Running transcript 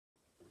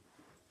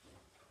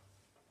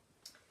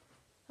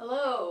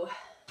Hello,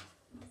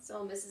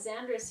 so Mrs.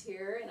 Andrus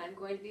here, and I'm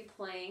going to be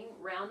playing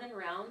Round and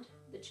Round,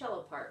 the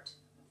cello part.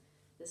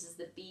 This is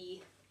the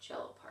B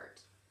cello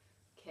part,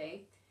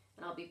 okay?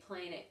 And I'll be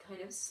playing it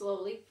kind of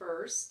slowly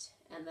first,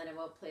 and then I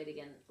will play it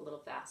again a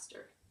little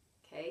faster,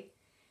 okay?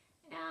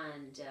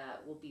 And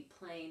we'll be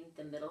playing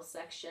the middle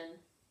section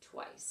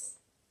twice,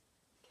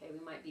 okay?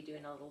 We might be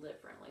doing a little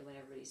differently when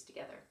everybody's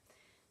together.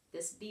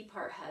 This B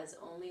part has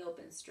only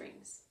open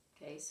strings,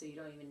 okay? So you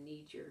don't even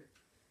need your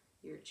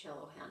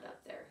cello hand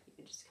up there. You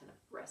can just kind of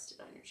rest it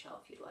on your cello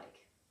if you'd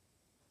like.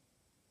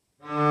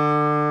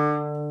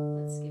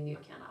 Let's give you a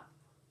count up.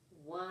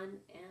 1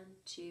 and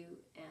 2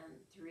 and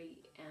 3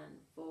 and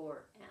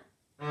 4 and.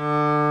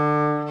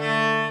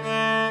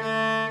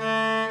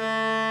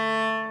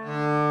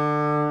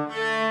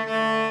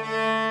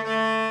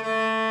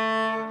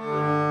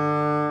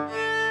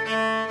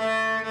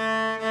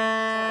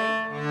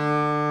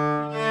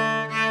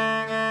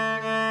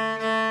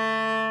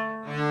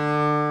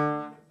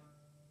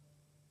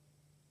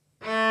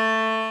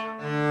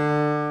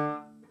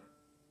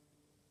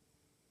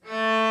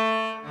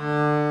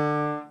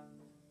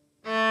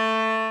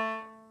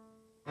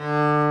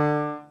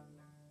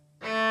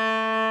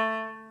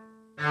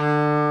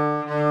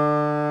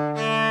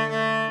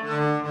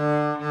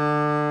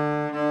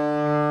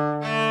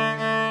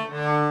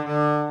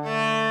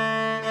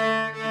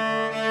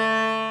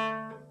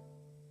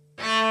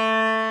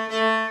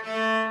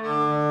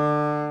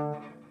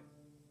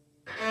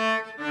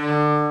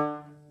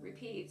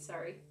 Repeat,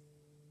 sorry.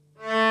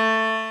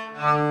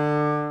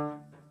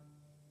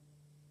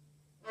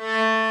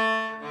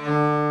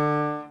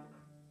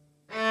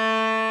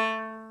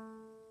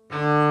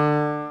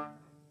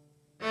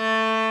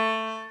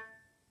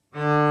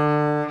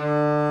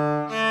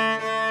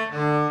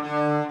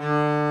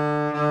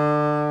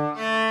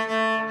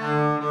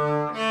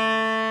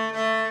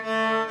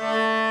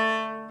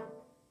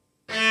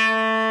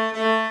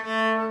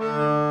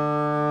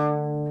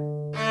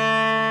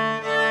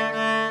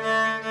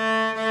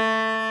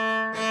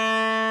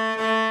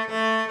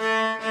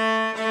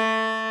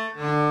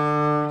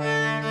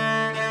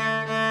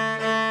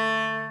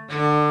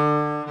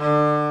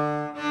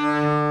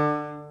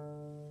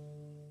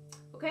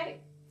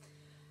 Okay,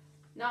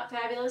 not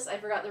fabulous. I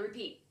forgot the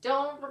repeat.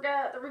 Don't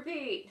forget the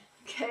repeat.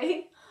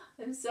 Okay,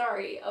 I'm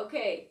sorry.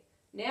 Okay,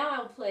 now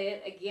I'll play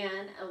it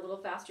again at a little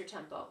faster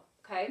tempo.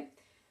 Okay,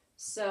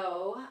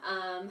 so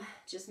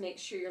just make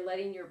sure you're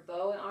letting your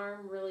bow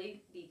arm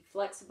really be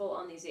flexible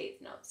on these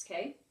eighth notes.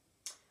 Okay,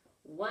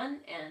 1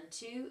 and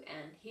 2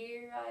 and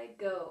here I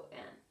go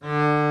and.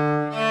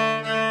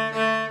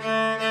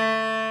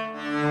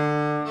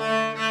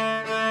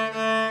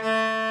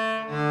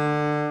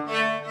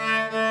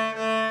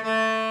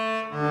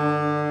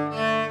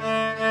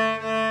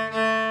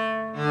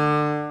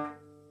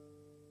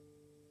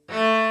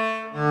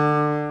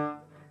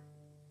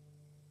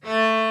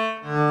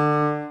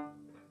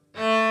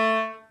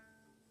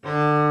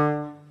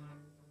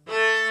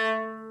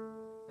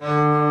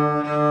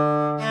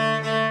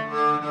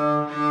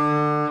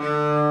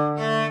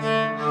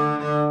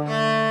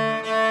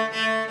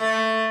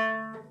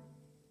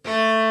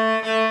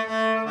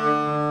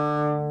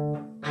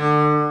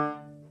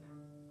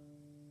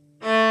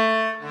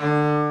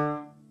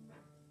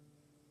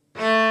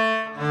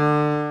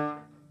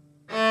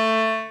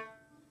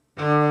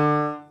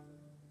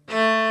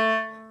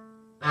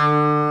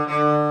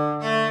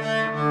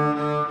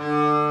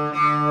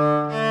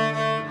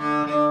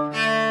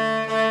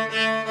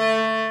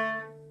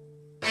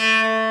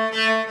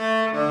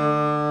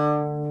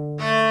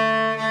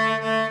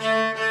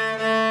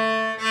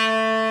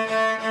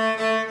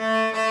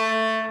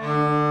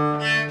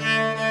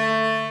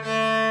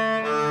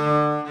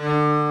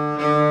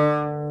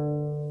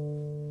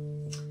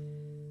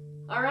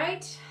 All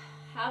right,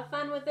 have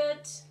fun with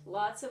it.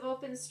 Lots of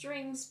open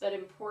strings, but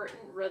important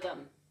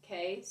rhythm,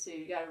 okay? So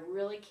you got to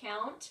really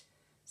count,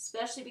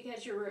 especially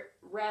because your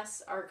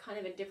rests are kind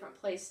of in different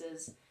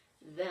places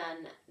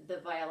than the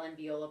violin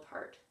viola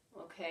part,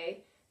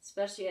 okay?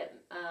 Especially at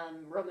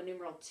Roman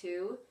numeral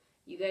 2,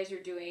 you guys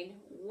are doing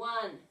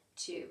 1,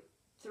 2,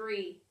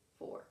 3,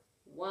 4,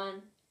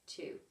 1,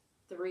 2,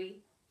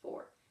 3,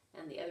 4,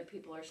 and the other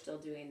people are still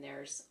doing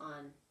theirs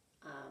on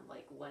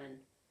like 1 and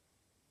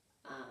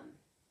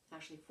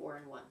actually 4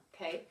 and 1,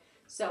 okay?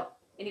 So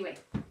anyway,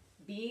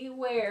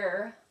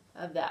 beware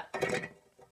of that.